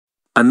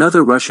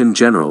Another Russian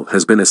general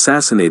has been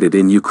assassinated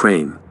in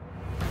Ukraine.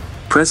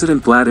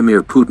 President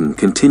Vladimir Putin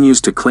continues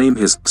to claim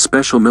his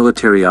special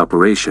military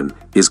operation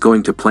is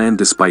going to plan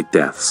despite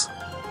deaths.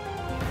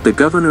 The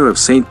governor of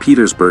St.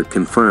 Petersburg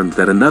confirmed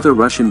that another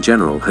Russian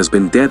general has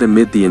been dead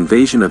amid the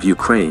invasion of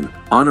Ukraine,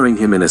 honoring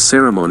him in a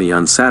ceremony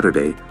on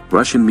Saturday,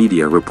 Russian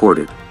media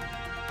reported.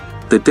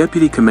 The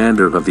deputy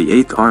commander of the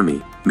 8th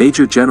Army,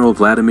 Major General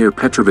Vladimir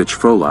Petrovich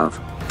Frolov,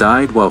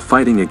 died while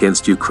fighting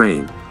against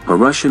Ukraine, a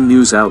Russian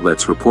news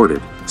outlets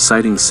reported,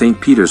 citing St.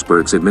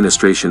 Petersburg's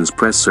administration's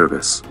press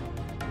service.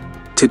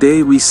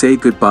 Today we say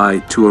goodbye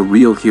to a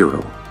real hero.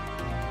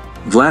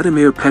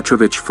 Vladimir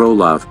Petrovich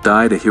Frolov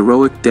died a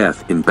heroic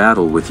death in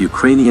battle with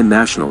Ukrainian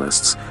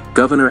nationalists,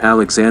 Governor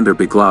Alexander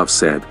Beglov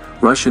said,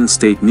 Russian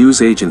state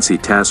news agency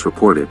TASS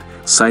reported,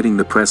 citing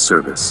the press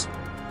service.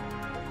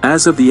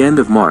 As of the end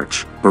of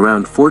March,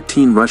 around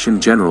 14 Russian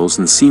generals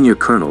and senior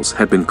colonels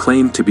had been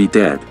claimed to be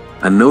dead,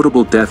 a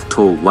notable death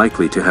toll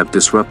likely to have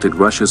disrupted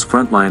Russia's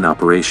frontline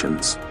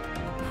operations.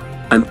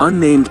 An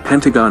unnamed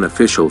Pentagon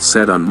official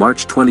said on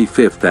March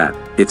 25 that,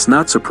 "It's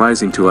not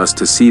surprising to us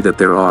to see that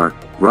there are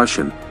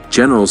Russian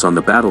generals on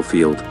the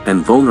battlefield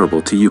and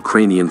vulnerable to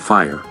Ukrainian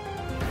fire."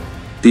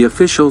 The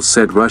official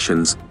said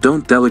Russians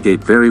don't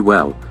delegate very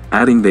well,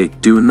 adding they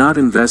do not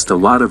invest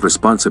a lot of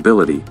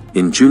responsibility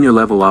in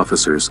junior-level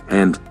officers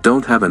and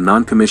don't have a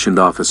non-commissioned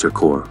officer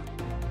corps.